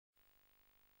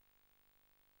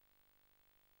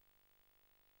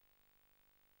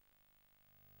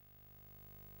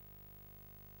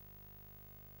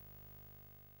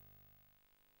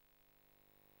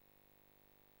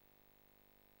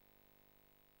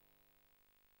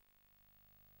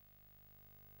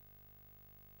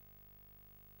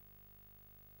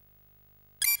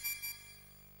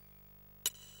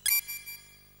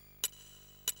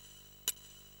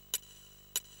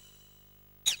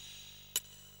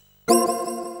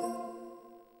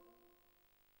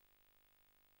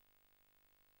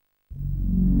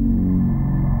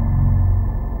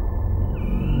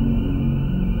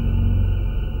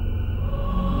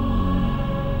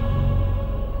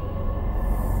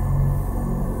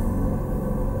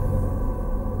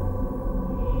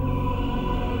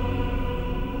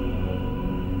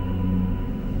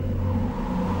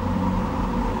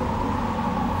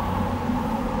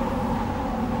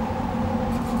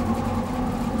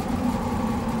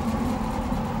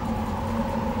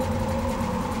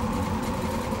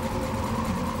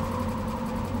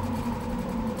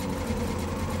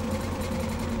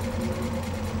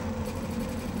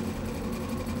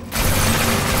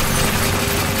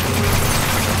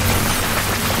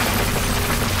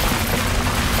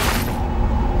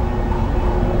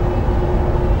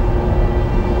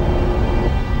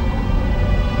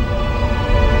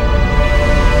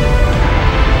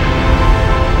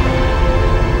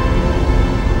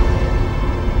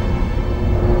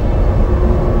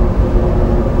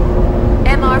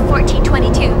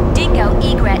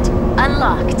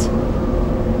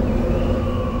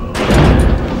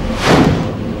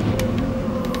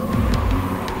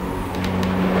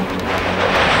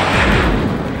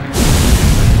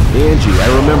Angie,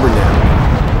 I remember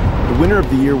now. The winner of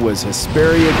the year was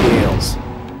Hesperia Gales.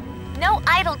 No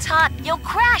idle talk, you'll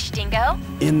crash, Dingo.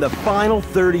 In the final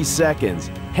 30 seconds,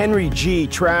 Henry G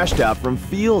trashed out from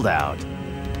field out.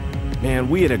 Man,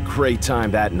 we had a great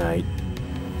time that night.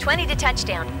 20 to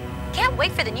touchdown. Can't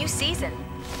wait for the new season.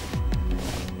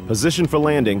 Position for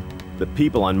landing. The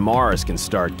people on Mars can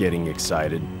start getting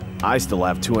excited. I still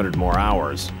have 200 more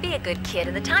hours. Be a good kid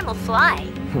and the time will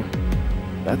fly.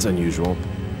 That's unusual.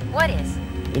 What is?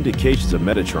 Indications of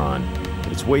Metatron,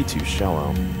 but it's way too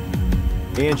shallow.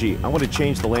 Angie, I want to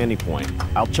change the landing point.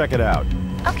 I'll check it out.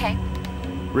 Okay.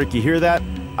 Rick, you hear that?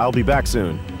 I'll be back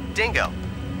soon. Dingo,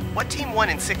 what team won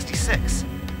in '66?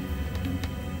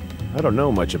 I don't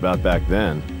know much about back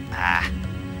then. Ah.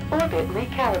 Orbit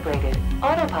recalibrated.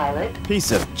 Autopilot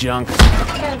Piece of junk.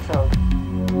 canceled.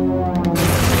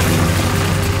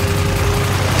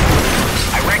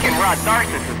 I reckon Rod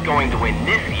Tharsis is going to win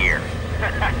this year.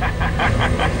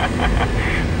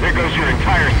 There goes your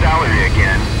entire salary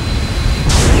again.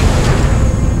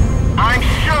 I'm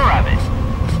sure of it.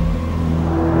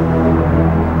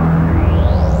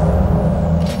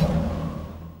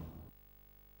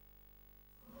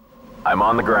 I'm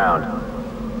on the ground.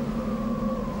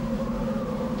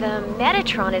 The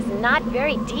Metatron is not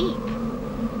very deep.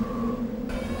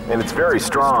 And it's very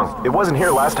strong. It wasn't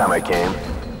here last time I came.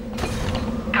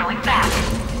 Going back.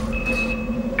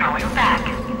 Going back.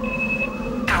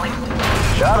 Going.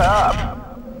 Shut up!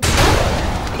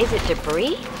 Is it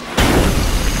debris?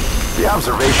 The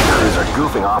observation crews are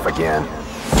goofing off again.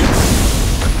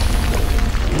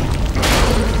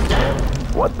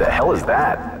 What the hell is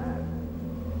that?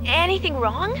 Anything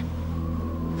wrong?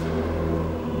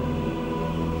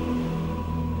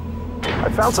 I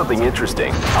found something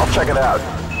interesting. I'll check it out.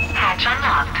 Hatch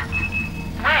unlocked.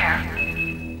 Where?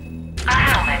 A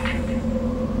helmet.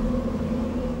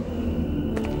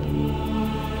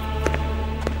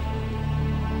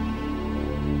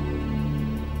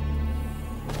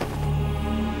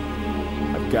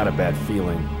 I've got a bad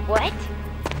feeling. What?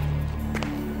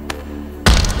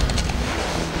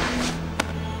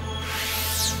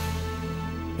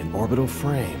 An orbital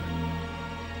frame.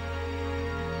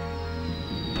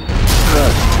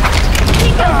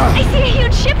 Dingo! I see a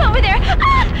huge ship over there!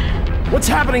 Ah! What's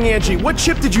happening, Angie? What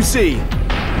ship did you see?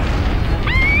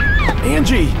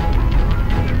 Angie!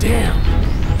 Damn.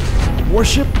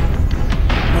 Warship?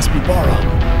 Must be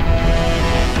Bara.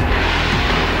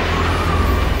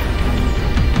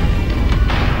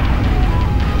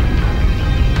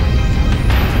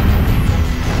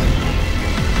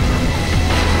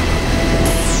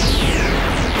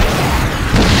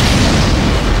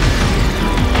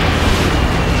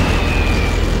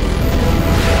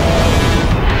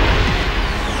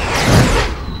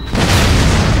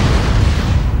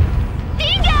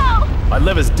 My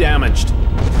liver's damaged.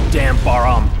 Damn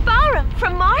Baram. Barum?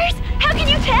 From Mars? How can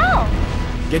you tell?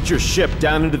 Get your ship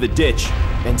down into the ditch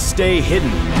and stay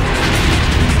hidden.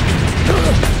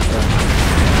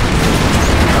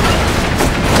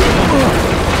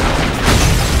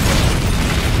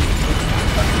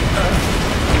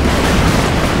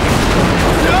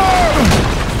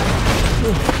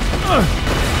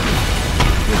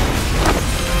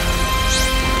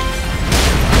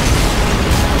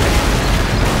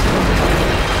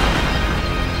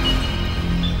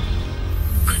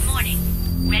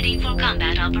 Ready for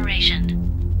combat operation.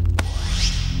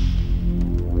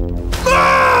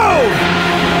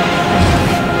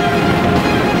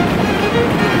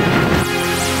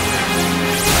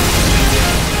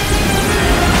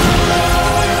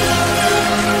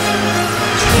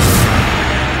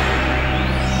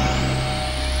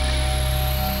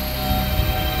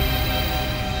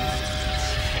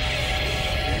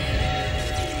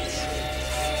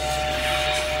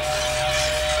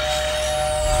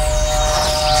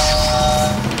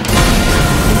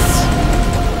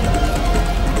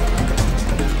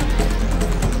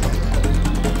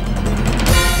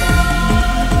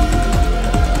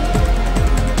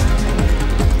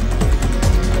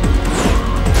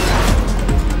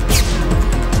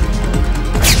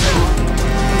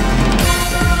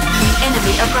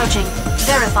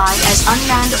 Verified as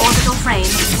unmanned orbital frame,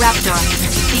 Raptor.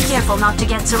 Be careful not to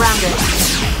get surrounded.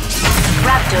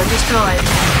 Raptor destroyed.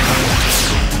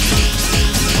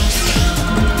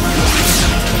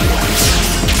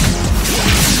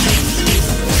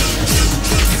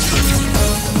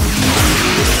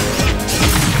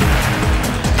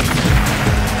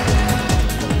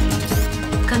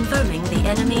 Confirming the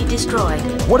enemy destroyed.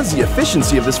 What is the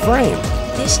efficiency of this frame?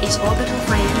 This is orbital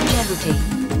frame integrity.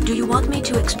 Do you want me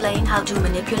to explain how to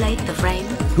manipulate the frame?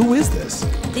 Who is this?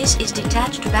 This is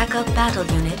Detached Backup Battle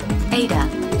Unit,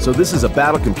 ADA. So this is a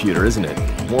battle computer, isn't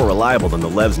it? More reliable than the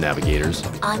Lev's navigators.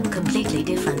 I'm completely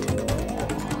different.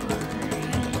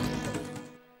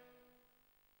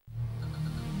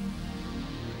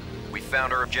 We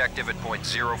found our objective at point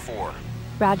 04.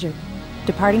 Roger.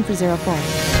 Departing for 04.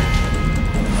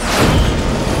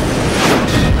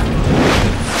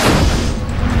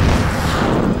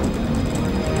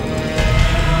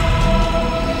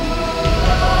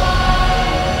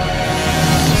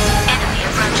 Enemy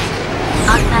approaching.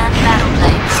 Unmanned battle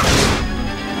plane.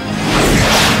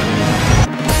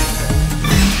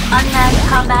 Unmanned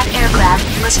combat aircraft,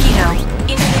 Mosquito.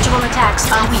 Individual attacks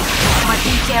are weak, but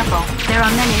be careful. There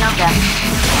are many of them.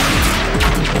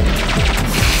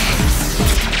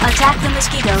 Attack the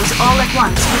mosquitoes all at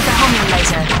once with the homing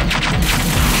laser.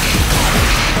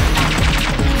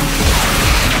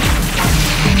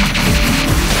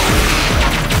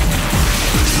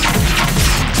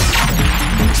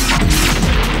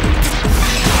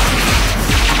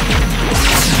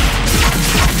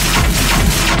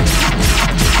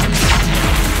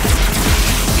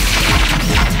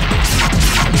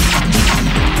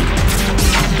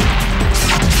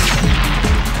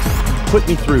 Put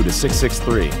me through to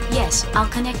 663. Yes, I'll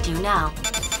connect you now.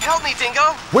 Help me,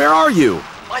 Dingo! Where are you?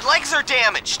 My legs are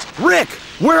damaged! Rick,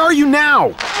 where are you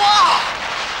now? Whoa!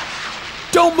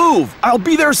 Don't move! I'll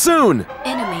be there soon!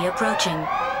 Enemy approaching.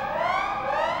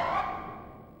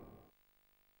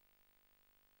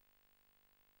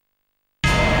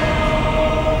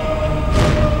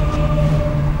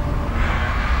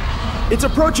 It's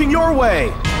approaching your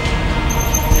way!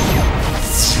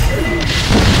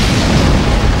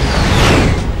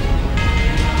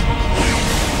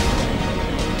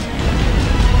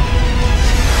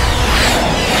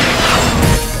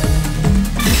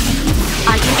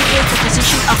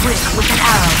 Of Rick with an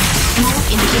arrow. Move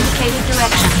in the indicated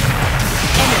direction.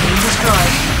 Enemy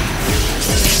destroyed.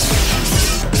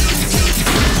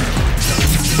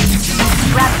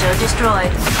 Raptor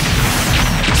destroyed.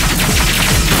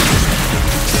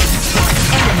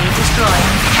 Enemy destroyed.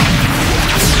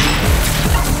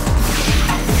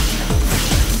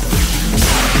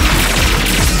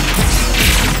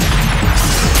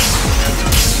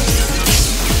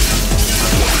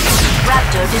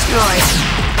 Raptor destroyed.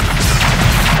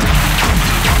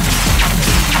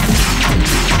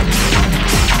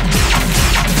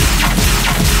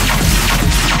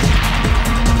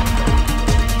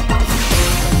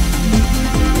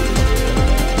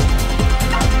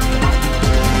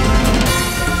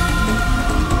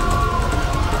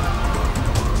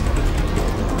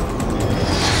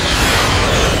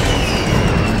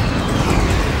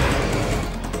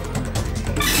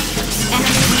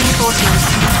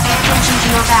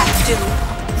 Your back, too.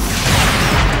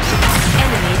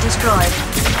 Enemy destroyed.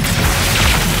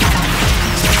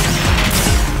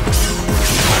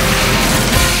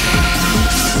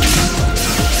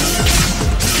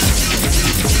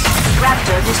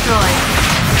 Raptor destroyed.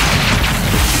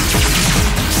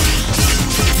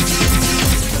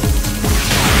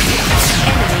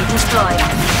 Enemy destroyed.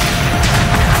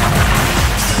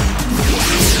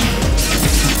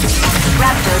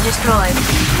 Raptor destroyed.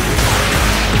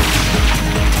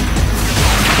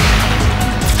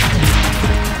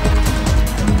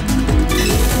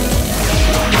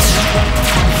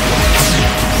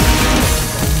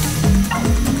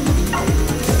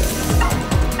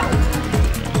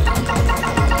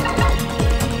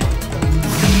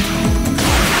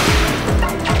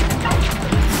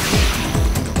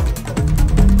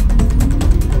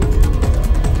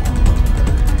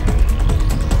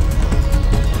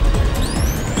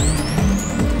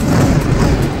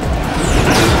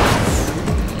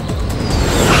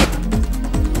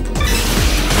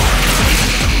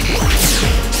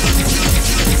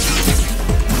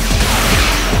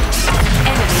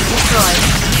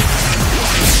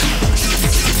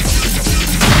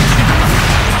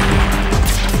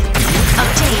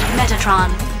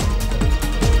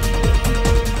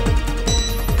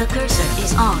 The cursor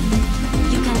is on.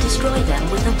 You can destroy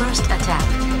them with a burst attack.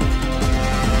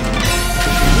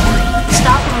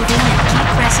 Stop moving and keep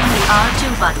pressing the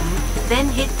R2 button, then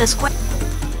hit the square.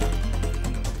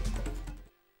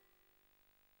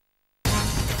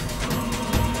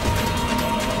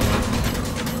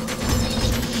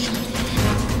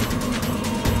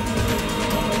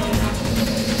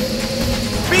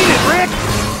 Beat it, Rick!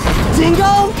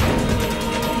 Dingo?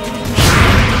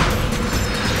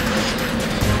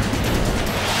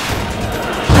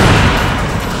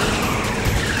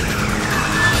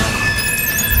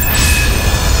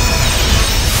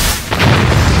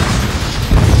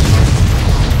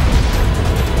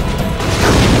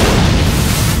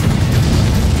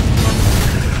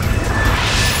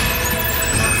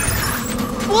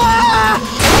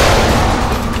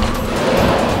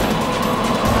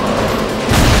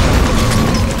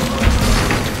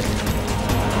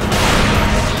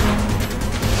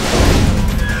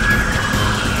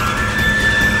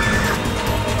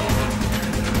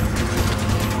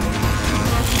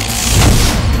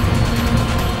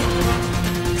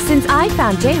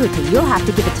 found Jehuti, you'll have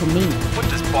to give it to me. What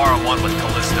does Bara want with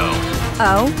Callisto?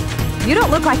 Oh? You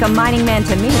don't look like a mining man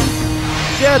to me.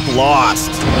 Get lost!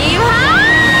 Yeehaw!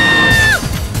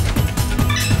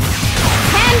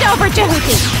 Hand over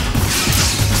Jehuti!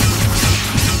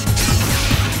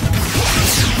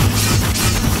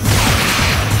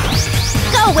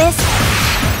 Go, Wisp!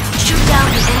 Shoot down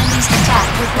the enemy's attack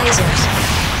with lasers.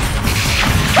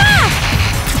 Ah!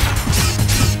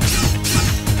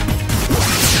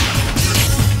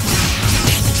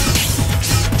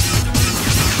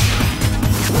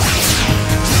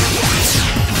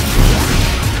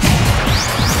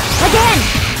 Again!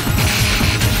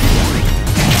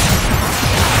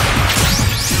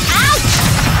 Ouch!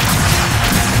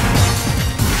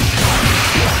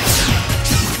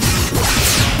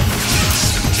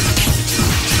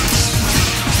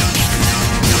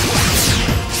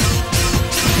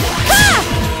 Ah!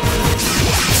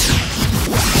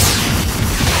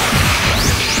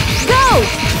 Go!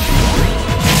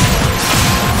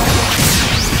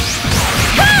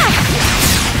 Ah!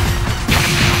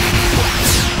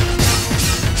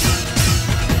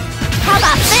 How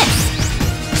about this?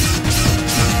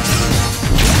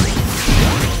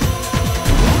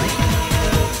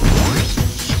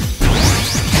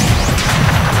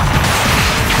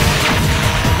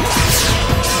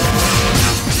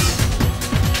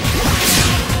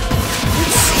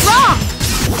 It's strong!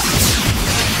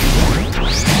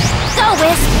 Go,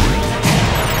 Wisp!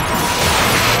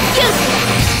 Use it!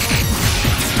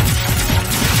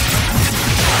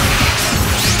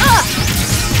 Ugh!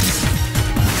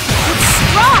 It's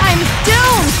strong! I'm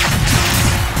doomed!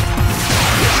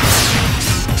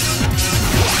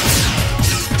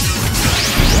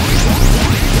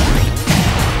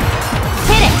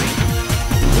 Hit it!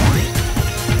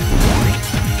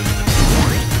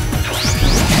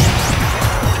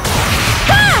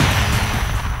 Ah!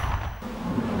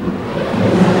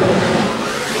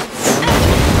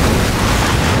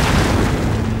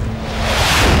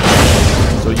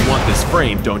 So you want this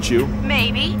frame, don't you?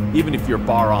 Maybe. Even if you're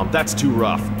Baram, that's too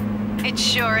rough. It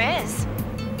sure is.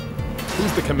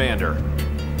 Who's the commander?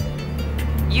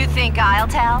 You think I'll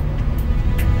tell?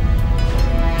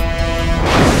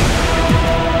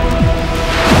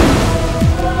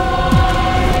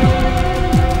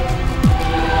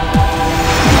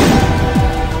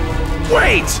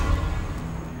 Wait!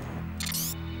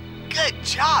 Good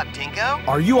job, Dingo.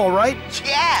 Are you alright?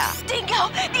 Yeah. Dingo,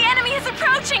 the enemy is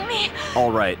approaching me!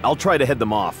 Alright, I'll try to head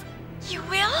them off. You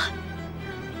will?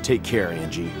 Take care,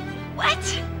 Angie. What?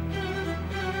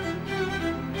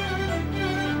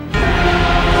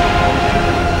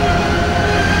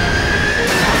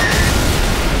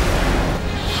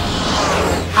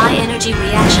 High energy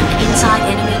reaction inside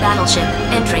enemy battleship.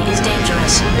 Entry is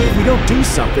dangerous. If we don't do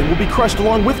something, we'll be crushed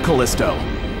along with Callisto.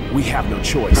 We have no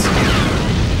choice.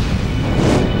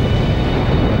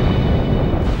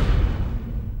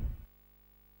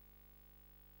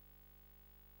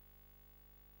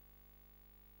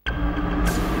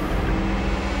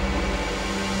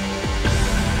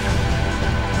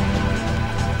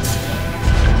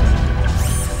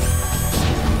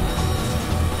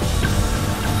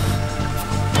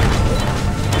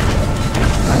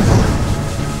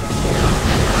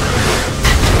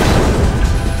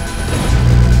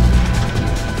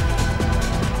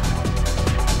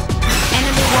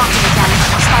 Enemy walking mechanic.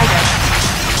 Spider.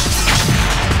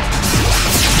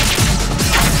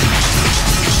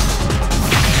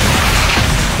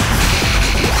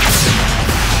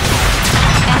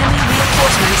 Enemy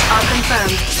reinforcements are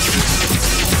confirmed.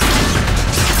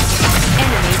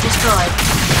 Enemy destroyed.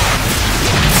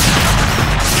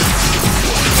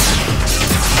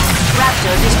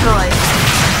 Raptor destroyed.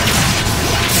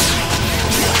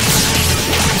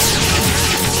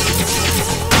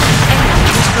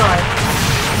 Enemy destroyed.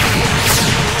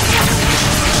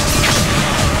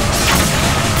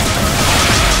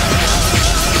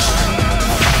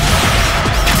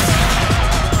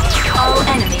 All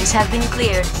enemies have been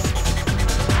cleared.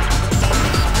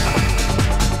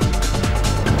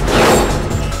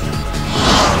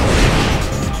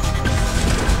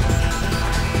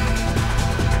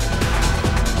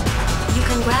 You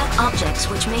can grab objects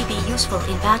which may be useful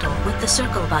in battle with the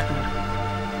circle button.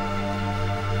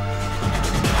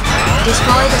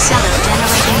 Destroy the cellar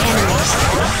generating enemies.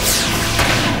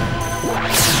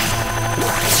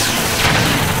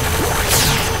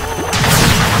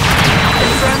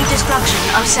 Confirm destruction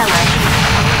of cellar.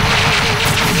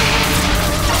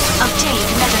 Obtain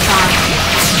Metatron.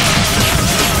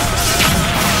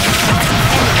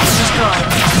 Enemy destroyed.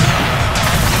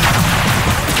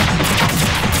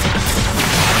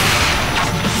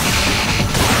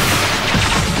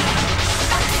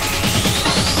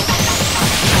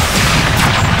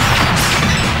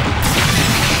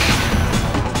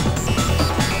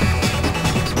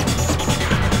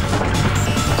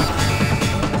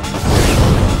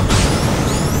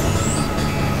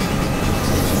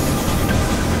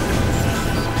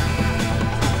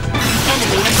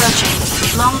 approaching.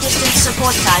 Long-distance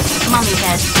support type, mummy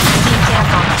head. Be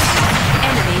careful.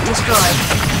 Enemy destroyed.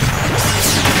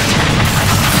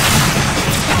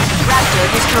 Raptor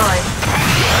destroyed.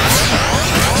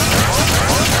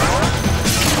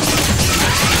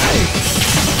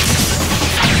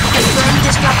 Confirmed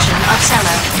destruction of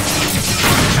cellar.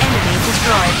 Enemy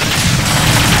destroyed.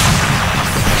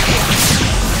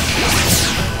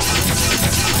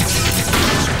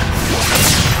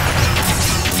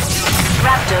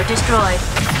 Raptor destroyed.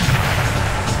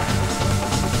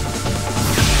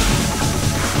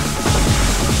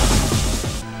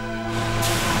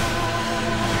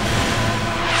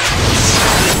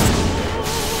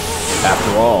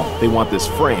 After all, they want this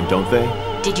frame, don't they?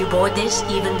 Did you board this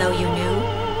even though you knew?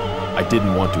 I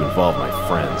didn't want to involve my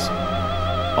friends.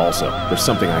 Also, there's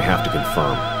something I have to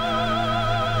confirm.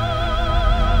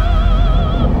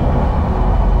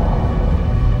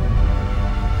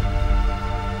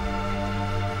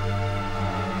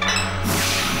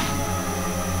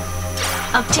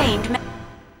 Obtained.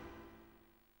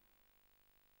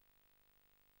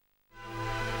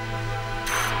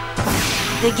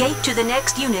 The gate to the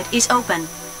next unit is open.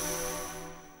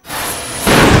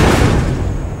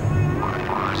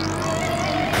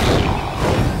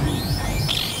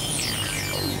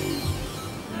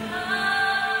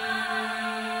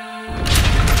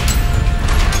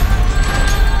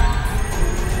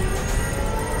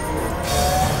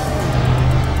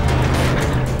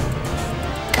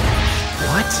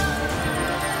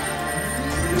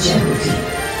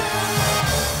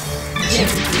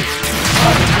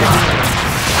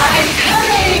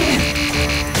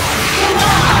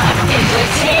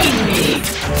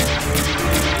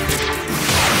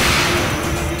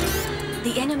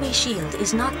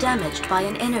 Is not damaged by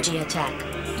an energy attack.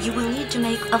 You will need to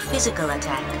make a physical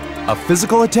attack. A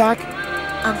physical attack?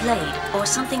 A blade or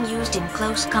something used in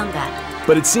close combat.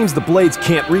 But it seems the blades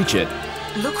can't reach it.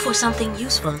 Look for something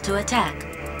useful to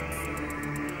attack.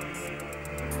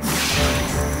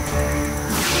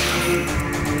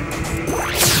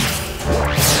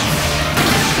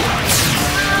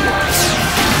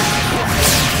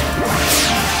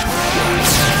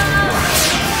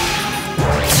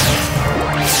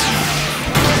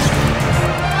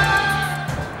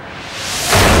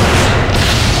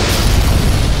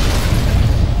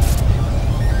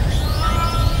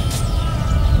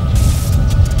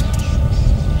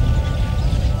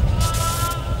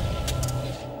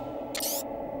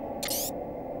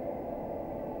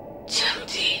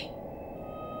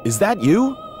 Is that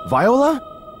you? Viola?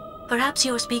 Perhaps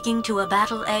you're speaking to a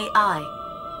battle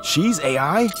AI. She's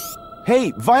AI?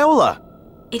 Hey, Viola!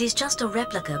 It is just a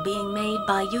replica being made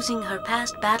by using her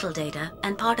past battle data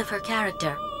and part of her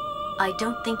character. I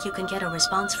don't think you can get a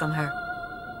response from her.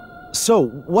 So,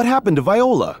 what happened to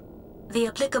Viola? The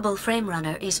applicable frame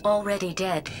runner is already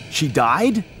dead. She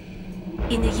died?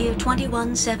 In the year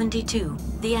 2172,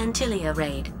 the Antillia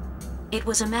raid. It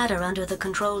was a matter under the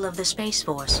control of the Space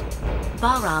Force.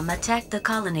 Bahram attacked the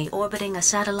colony orbiting a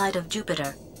satellite of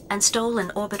Jupiter and stole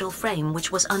an orbital frame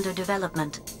which was under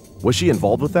development. Was she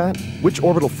involved with that? Which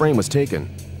orbital frame was taken?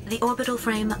 The orbital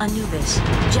frame Anubis.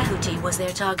 Jehuti was their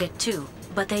target too,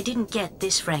 but they didn't get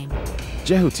this frame.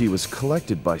 Jehuti was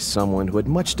collected by someone who had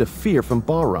much to fear from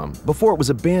Bahram before it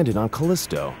was abandoned on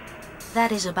Callisto.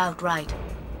 That is about right.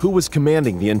 Who was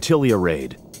commanding the Antillia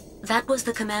raid? That was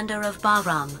the commander of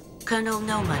Bahram, Colonel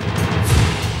Noman.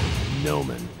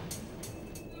 Noman.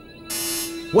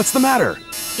 What's the matter?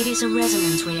 It is a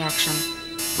resonance reaction.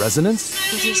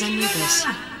 Resonance? It is Anubis.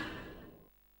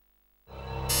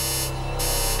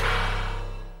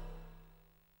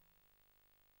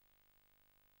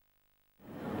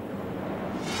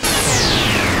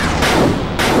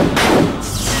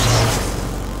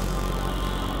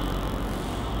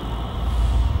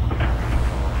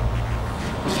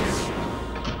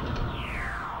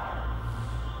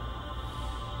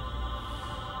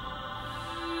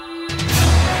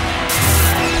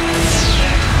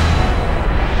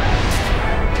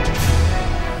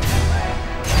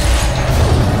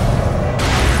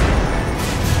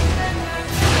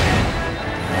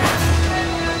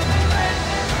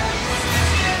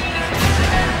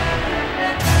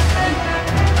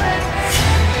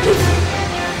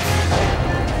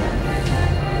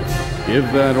 Give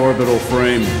that orbital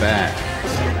frame back.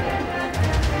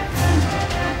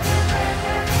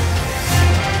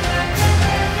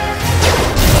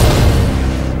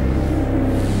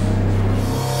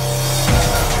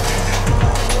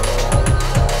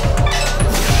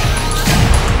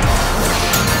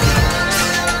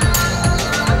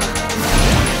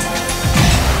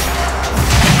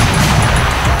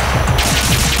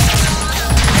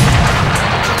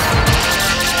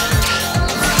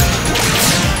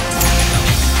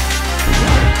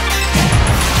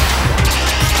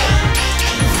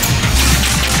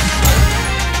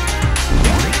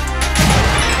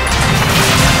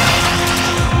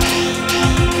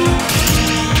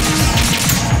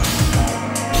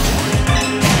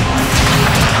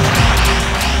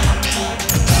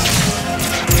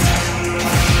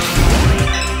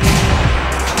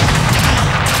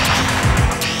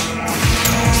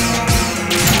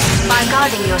 By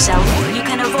guarding yourself, you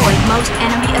can avoid most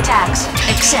enemy attacks,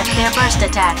 except their burst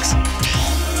attacks.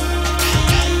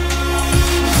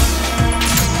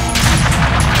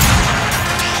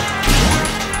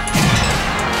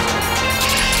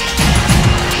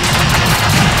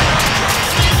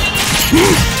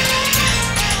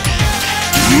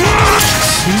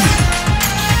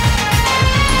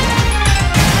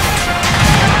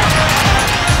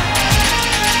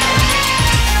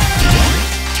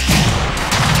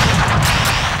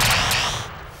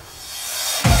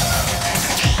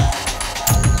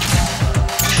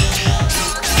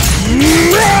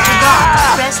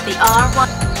 Press the R1.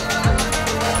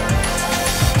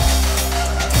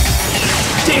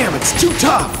 Damn, it's too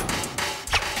tough!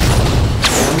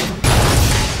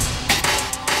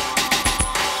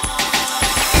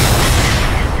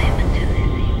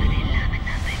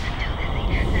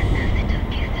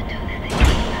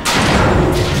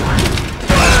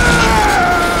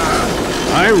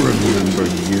 I remember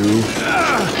you.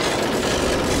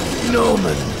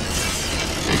 Noman.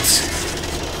 It's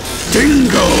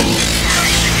Dingo!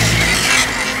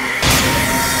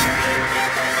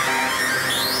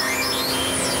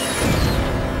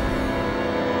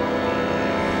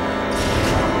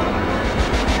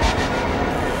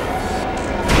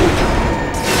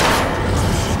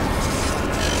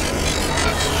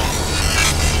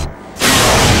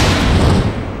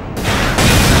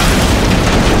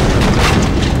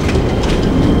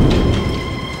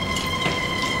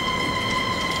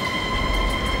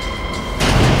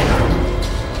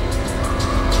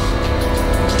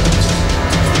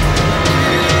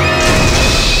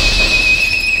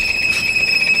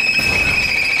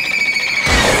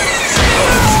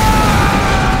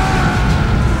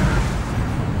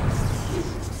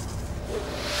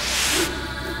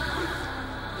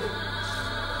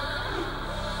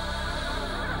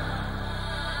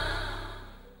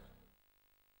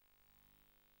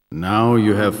 Now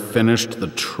you have finished the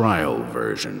trial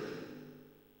version.